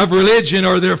of religion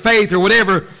or their faith or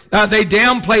whatever. They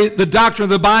downplay the doctrine of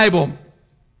the Bible.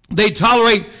 They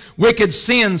tolerate wicked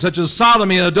sins such as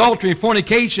sodomy and adultery,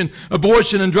 fornication,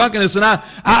 abortion, and drunkenness. And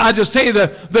I just tell you,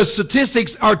 the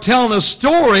statistics are telling a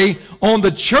story on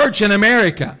the church in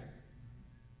America.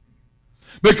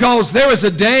 Because there was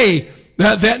a day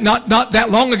that not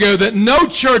that long ago that no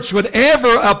church would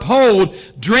ever uphold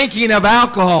drinking of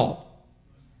alcohol.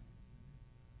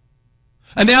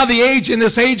 And now in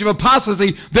this age of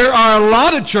apostasy, there are a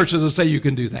lot of churches that say you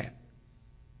can do that.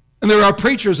 And there are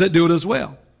preachers that do it as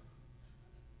well.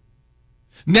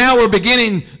 Now we're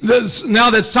beginning,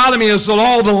 now that sodomy is the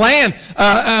law of the land,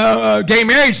 gay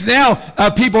marriage,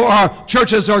 now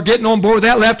churches are getting on board with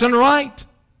that left and right.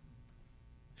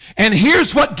 And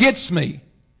here's what gets me.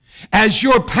 As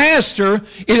your pastor,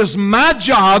 it is my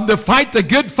job to fight the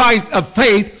good fight of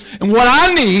faith. And what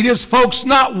I need is folks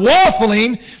not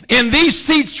waffling in these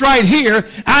seats right here.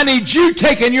 I need you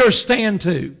taking your stand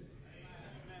too.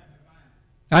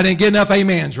 I didn't get enough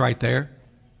amens right there.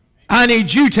 I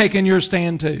need you taking your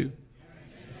stand too.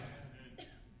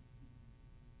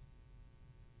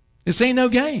 This ain't no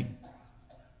game.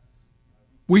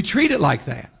 We treat it like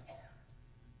that.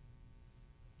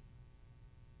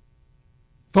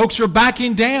 Folks are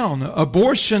backing down.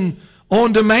 Abortion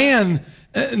on demand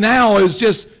now is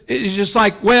just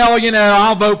like, well, you know,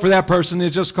 I'll vote for that person.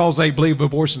 It's just because they believe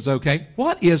abortion's okay.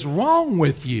 What is wrong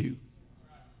with you?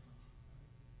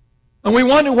 And we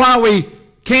wonder why we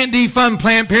can't defund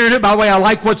Planned Parenthood. By the way, I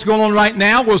like what's going on right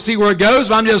now. We'll see where it goes.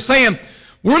 But I'm just saying,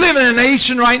 we're living in a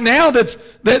nation right now that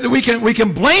we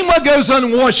can blame what goes on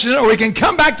in Washington, or we can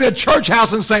come back to the church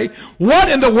house and say, what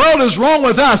in the world is wrong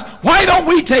with us? Why don't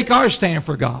we take our stand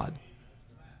for God?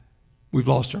 We've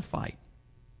lost our fight.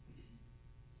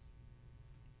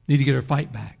 Need to get our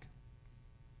fight back.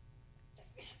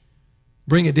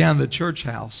 Bring it down to the church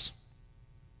house.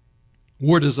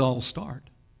 Where does it all start?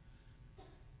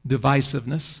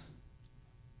 Divisiveness,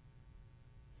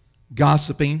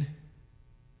 gossiping,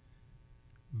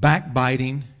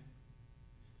 backbiting,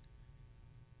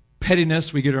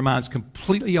 pettiness. We get our minds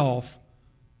completely off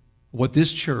what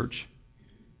this church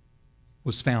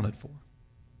was founded for.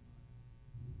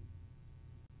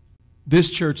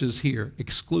 This church is here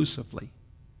exclusively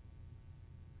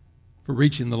for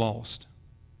reaching the lost.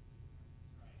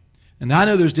 And I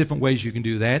know there's different ways you can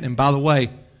do that. And by the way,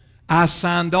 I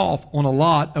signed off on a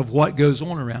lot of what goes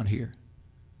on around here.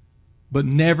 But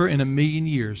never in a million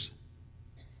years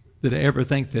did I ever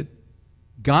think that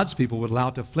God's people would allow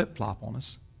it to flip-flop on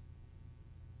us.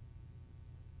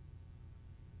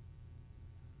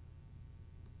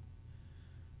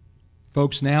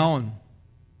 Folks now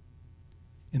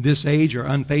in this age are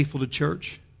unfaithful to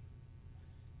church.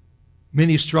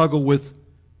 Many struggle with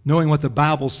knowing what the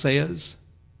Bible says.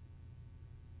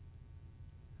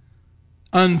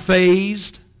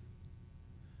 Unfazed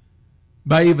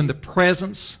by even the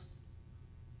presence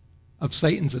of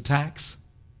Satan's attacks.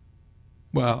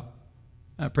 Well,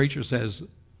 a preacher says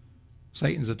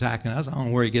Satan's attacking us. I don't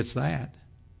know where he gets that.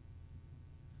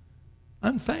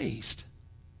 Unfazed.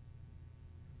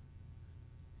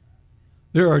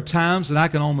 There are times that I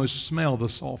can almost smell the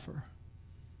sulfur.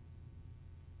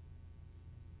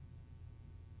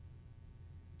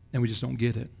 And we just don't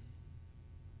get it.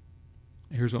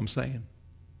 Here's what I'm saying.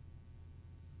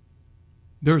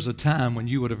 There's a time when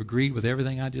you would have agreed with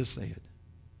everything I just said.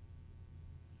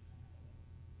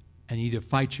 And you need to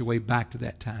fight your way back to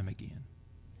that time again.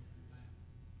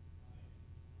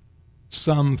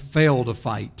 Some fail to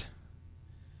fight.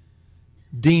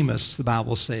 Demas, the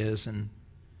Bible says, in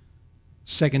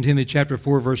 2 Timothy chapter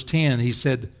 4, verse 10,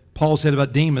 Paul said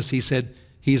about Demas, he said,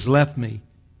 he's left me,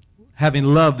 having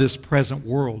loved this present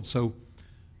world. So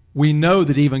we know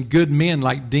that even good men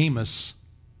like Demas,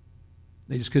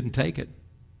 they just couldn't take it.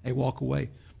 They walk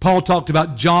away. Paul talked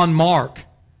about John Mark,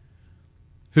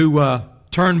 who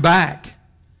turned back.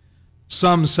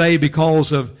 Some say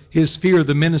because of his fear of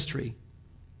the ministry.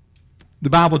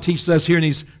 The Bible teaches us here in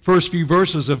these first few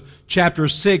verses of chapter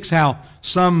 6 how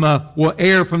some will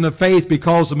err from the faith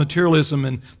because of materialism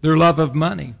and their love of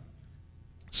money.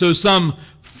 So some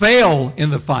fail in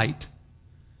the fight.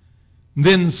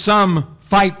 Then some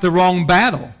fight the wrong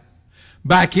battle.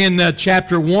 Back in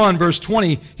chapter 1, verse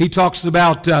 20, he talks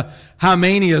about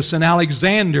Hymenaeus and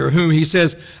Alexander, whom he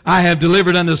says, I have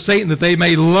delivered unto Satan that they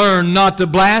may learn not to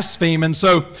blaspheme. And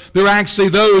so there are actually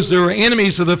those that are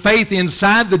enemies of the faith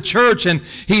inside the church. And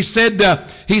he said,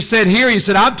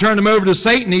 I've turned them over to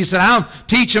Satan. He said, I'll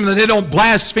teach them that they don't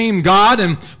blaspheme God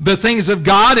and the things of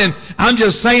God. And I'm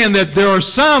just saying that there are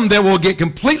some that will get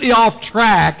completely off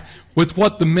track with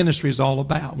what the ministry is all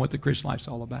about and what the Christian life is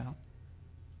all about.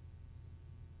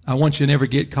 I want you to never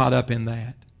get caught up in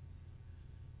that.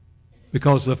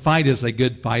 Because the fight is a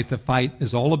good fight. The fight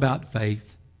is all about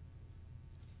faith.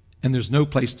 And there's no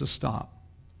place to stop.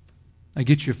 Now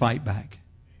get your fight back.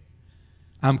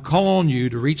 I'm calling you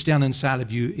to reach down inside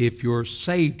of you if you're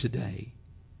saved today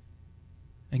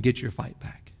and get your fight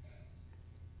back.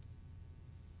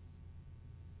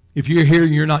 If you're here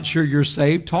and you're not sure you're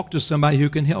saved, talk to somebody who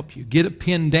can help you. Get it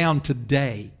pinned down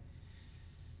today.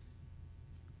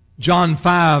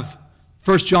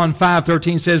 1 John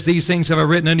 5:13 says, these things have I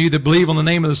written unto you that believe on the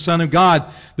name of the Son of God,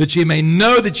 that ye may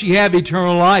know that ye have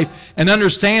eternal life, and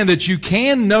understand that you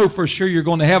can know for sure you're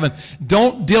going to heaven.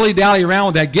 Don't dilly-dally around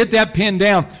with that. Get that pinned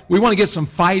down. We want to get some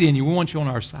fight in you. We want you on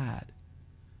our side.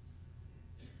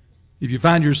 If you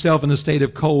find yourself in a state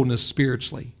of coldness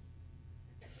spiritually,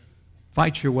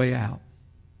 fight your way out.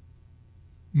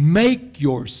 Make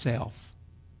yourself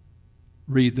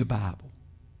read the Bible.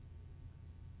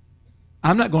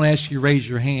 I'm not going to ask you to raise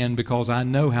your hand because I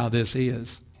know how this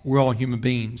is. We're all human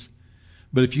beings.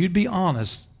 But if you'd be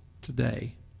honest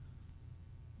today,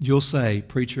 you'll say,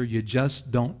 preacher, you just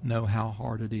don't know how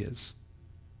hard it is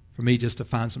for for me just to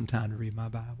find some time to read my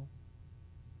Bible.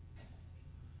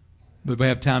 But we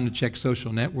have time to check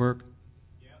social network,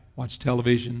 watch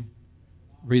television,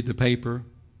 read the paper,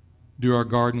 do our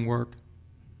garden work,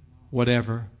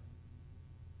 whatever.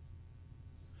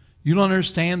 You don't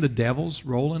understand the devil's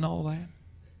role in all that?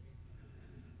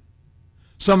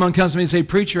 Someone comes to me and say,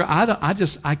 "Preacher, I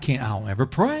don't ever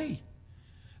pray.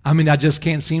 I mean, I just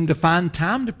can't seem to find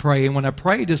time to pray. And when I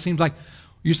pray, it just seems like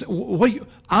you say,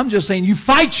 I'm just saying you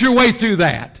fight your way through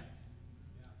that.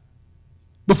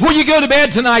 Before you go to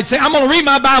bed tonight, say, I'm going to read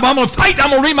my Bible. I'm going to fight.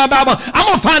 I'm going to read my Bible. I'm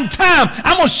going to find time.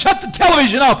 I'm going to shut the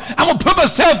television off. I'm going to put my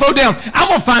cell phone down. I'm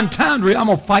going to find time to read. I'm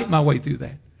going to fight my way through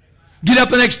that. Get up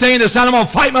the next day and decide I'm going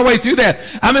to fight my way through that.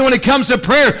 I mean, when it comes to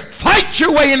prayer, fight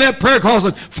your way in that prayer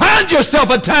closet. Find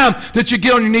yourself a time that you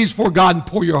get on your knees before God and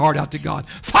pour your heart out to God.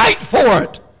 Fight for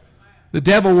it. The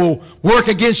devil will work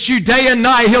against you day and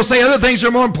night. He'll say other things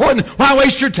are more important. Why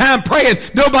waste your time praying?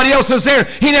 Nobody else is there.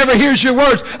 He never hears your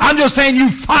words. I'm just saying you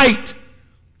fight.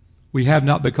 We have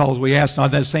not because we ask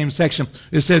not. That same section,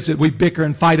 it says that we bicker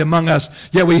and fight among us.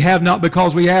 Yet we have not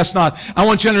because we ask not. I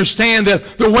want you to understand that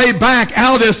the way back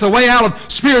out of this, the way out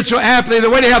of spiritual apathy, the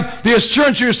way to have the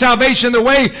assurance of your salvation, the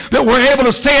way that we're able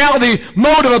to stay out of the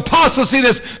mode of apostasy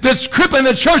that's crippling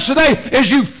the church today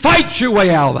is you fight your way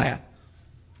out of that.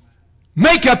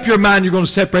 Make up your mind you're going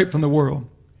to separate from the world.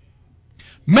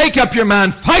 Make up your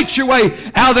mind. Fight your way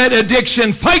out of that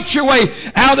addiction. Fight your way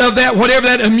out of that, whatever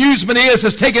that amusement is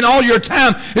that's taking all your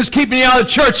time, is keeping you out of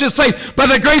church. Just say, by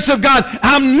the grace of God,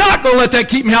 I'm not going to let that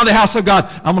keep me out of the house of God.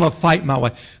 I'm going to fight my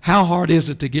way. How hard is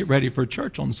it to get ready for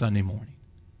church on Sunday morning?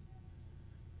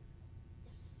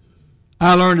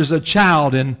 I learned as a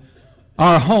child in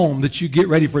our home that you get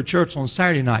ready for church on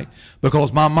Saturday night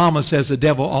because my mama says the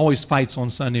devil always fights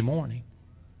on Sunday morning.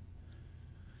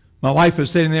 My wife is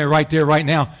sitting there right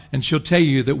now, and she'll tell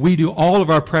you that we do all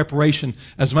of our preparation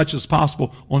as much as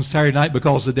possible on Saturday night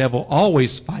because the devil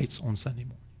always fights on Sunday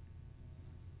morning.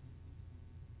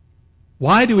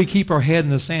 Why do we keep our head in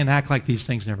the sand and act like these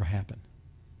things never happen?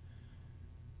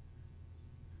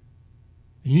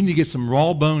 You need to get some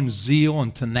raw-boned zeal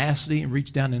and tenacity and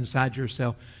reach down inside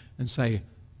yourself and say,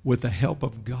 with the help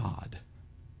of God,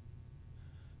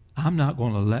 I'm not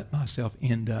going to let myself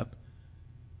end up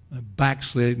a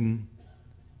backslidden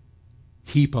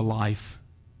heap of life.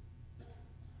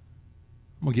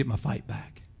 I'm going to get my fight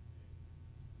back.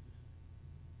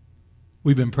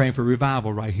 We've been praying for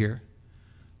revival right here.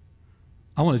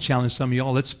 I want to challenge some of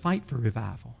y'all, let's fight for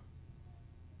revival.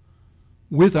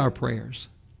 With our prayers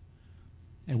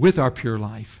and with our pure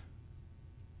life.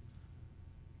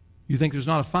 You think there's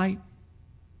not a fight?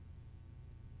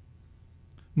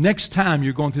 Next time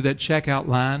you're going through that checkout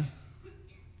line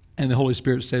and the Holy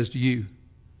Spirit says to you,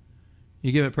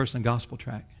 you give that person a gospel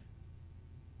tract.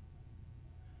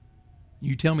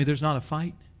 You tell me there's not a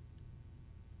fight?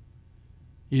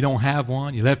 You don't have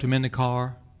one. You left them in the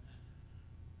car.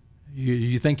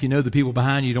 You think you know the people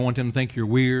behind you. You don't want them to think you're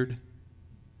weird.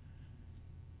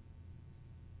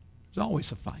 There's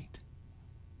always a fight.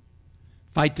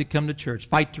 Fight to come to church.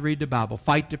 Fight to read the Bible.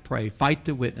 Fight to pray. Fight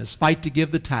to witness. Fight to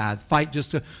give the tithe. Fight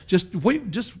just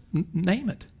name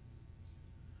it.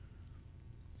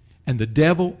 And the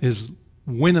devil is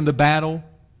winning the battle,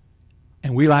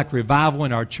 and we lack revival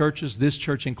in our churches, this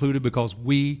church included, because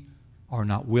we are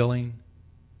not willing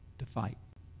to fight.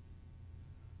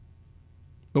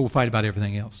 But we'll fight about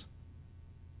everything else.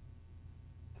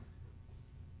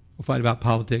 We'll fight about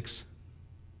politics.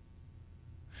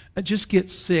 And just get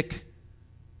sick.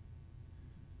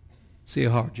 See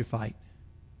how hard you fight.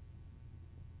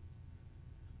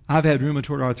 I've had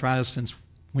rheumatoid arthritis since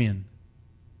when?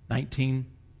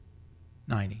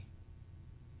 1990.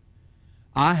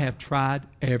 I have tried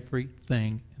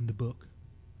everything in the book.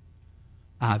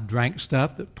 I've drank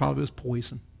stuff that probably was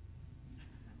poison.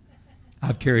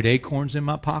 I've carried acorns in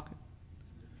my pocket.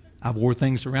 I've wore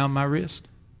things around my wrist.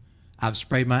 I've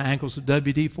sprayed my ankles with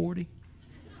WD-40.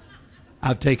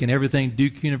 I've taken everything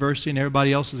Duke University and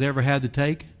everybody else has ever had to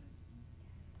take.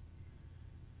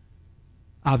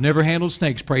 I've never handled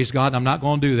snakes, praise God, and I'm not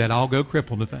going to do that. I'll go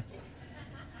crippled if I...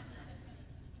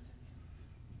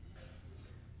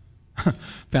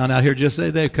 Found out here just the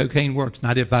other day cocaine works.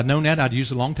 Now, if I'd known that, I'd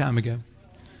used it a long time ago.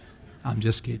 I'm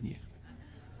just kidding you.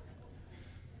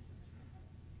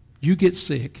 You get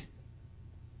sick,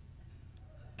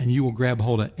 and you will grab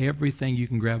hold of everything you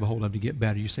can grab a hold of to get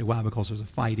better. You say, why? Because there's a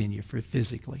fight in you for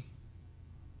physically.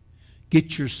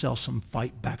 Get yourself some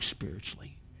fight back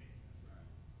spiritually.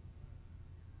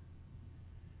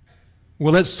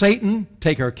 We'll let Satan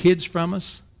take our kids from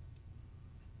us,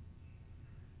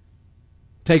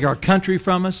 take our country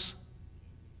from us,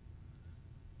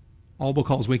 all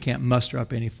because we can't muster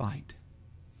up any fight.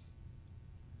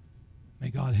 May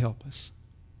God help us.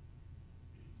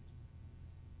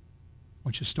 I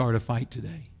want you to start a fight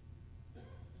today.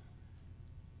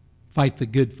 Fight the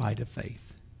good fight of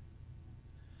faith.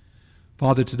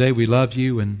 Father, today we love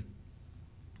you and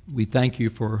we thank you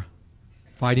for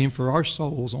fighting for our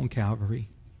souls on Calvary.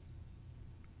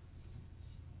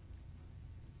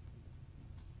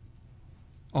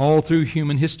 All through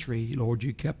human history, Lord,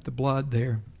 you kept the blood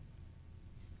there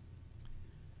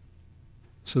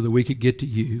so that we could get to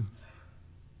you.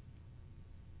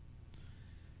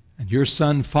 And your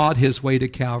Son fought his way to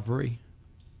Calvary,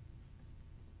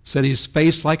 set his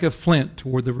face like a flint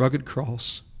toward the rugged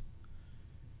cross.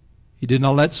 He did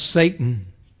not let Satan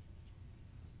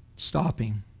stop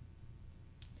him.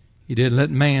 He didn't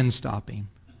let man stop him.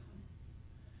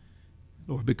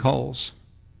 Lord, because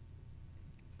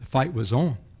the fight was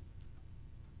on.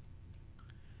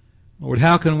 Lord,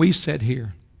 how can we sit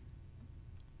here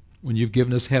when you've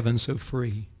given us heaven so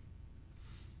free,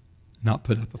 not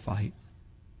put up a fight?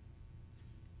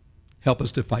 Help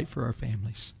us to fight for our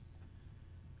families,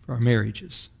 for our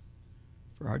marriages,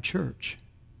 for our church,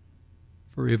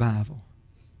 for revival.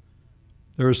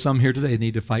 There are some here today that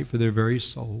need to fight for their very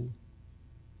soul.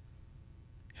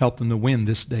 Help them to win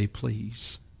this day,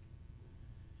 please.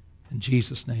 In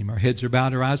Jesus' name, our heads are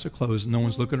bowed, our eyes are closed, and no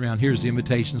one's looking around. Here's the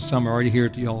invitation. Some are already here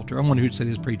at the altar. I wonder who'd say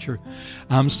this, preacher.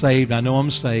 I'm saved. I know I'm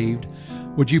saved.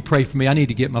 Would you pray for me? I need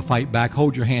to get my fight back.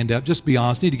 Hold your hand up. Just be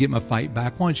honest. I need to get my fight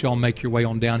back. Why don't you all make your way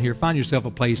on down here? Find yourself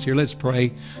a place here. Let's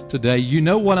pray today. You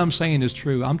know what I'm saying is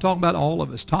true. I'm talking about all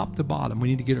of us, top to bottom. We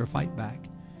need to get our fight back.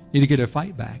 We need to get our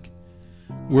fight back.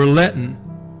 We're letting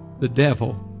the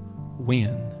devil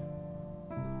win.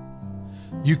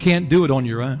 You can't do it on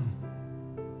your own.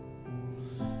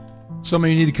 Some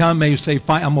of you need to come and say,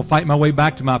 I'm going to fight my way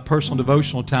back to my personal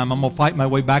devotional time. I'm going to fight my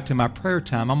way back to my prayer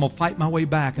time. I'm going to fight my way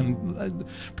back. And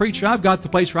preacher, I've got the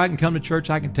place where I can come to church.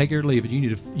 I can take it or leave it. You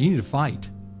need to fight.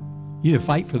 You need to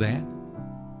fight for that.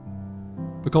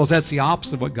 Because that's the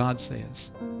opposite of what God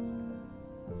says.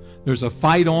 There's a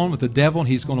fight on with the devil, and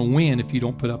he's going to win if you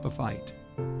don't put up a fight.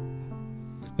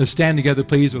 Let's stand together,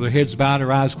 please, with our heads bowed,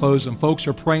 our eyes closed. And folks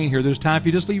are praying here. There's time for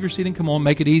you. Just leave your seat and come on.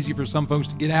 Make it easy for some folks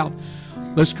to get out.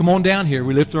 Let's come on down here.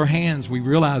 We lift our hands. We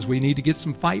realize we need to get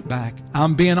some fight back.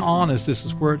 I'm being honest. This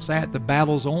is where it's at. The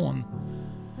battle's on.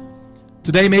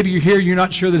 Today, maybe you're here. You're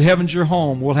not sure that heaven's your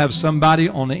home. We'll have somebody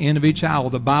on the end of each aisle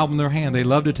with a Bible in their hand. They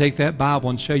love to take that Bible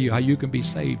and show you how you can be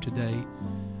saved today.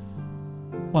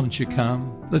 Why don't you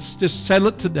come? Let's just settle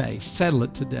it today. Settle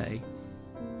it today.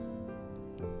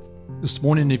 This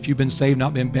morning, if you've been saved,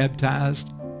 not been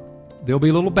baptized, there'll be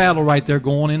a little battle right there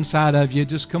going inside of you.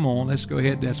 Just come on. Let's go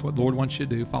ahead. That's what the Lord wants you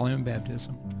to do. Follow Him in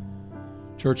baptism.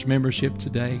 Church membership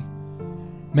today.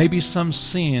 Maybe some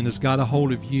sin has got a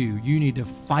hold of you. You need to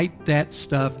fight that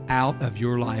stuff out of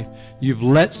your life. You've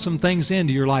let some things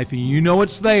into your life, and you know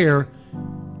it's there,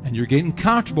 and you're getting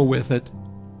comfortable with it.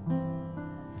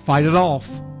 Fight it off.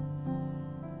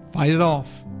 Fight it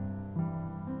off.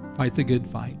 Fight the good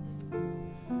fight.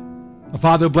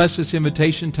 Father, bless this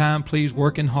invitation time. Please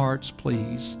work in hearts,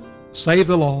 please. Save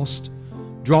the lost.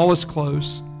 Draw us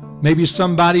close. Maybe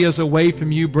somebody is away from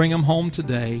you. Bring them home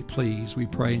today, please. We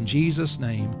pray in Jesus'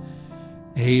 name.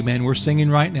 Amen. We're singing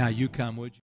right now. You come,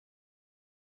 would you?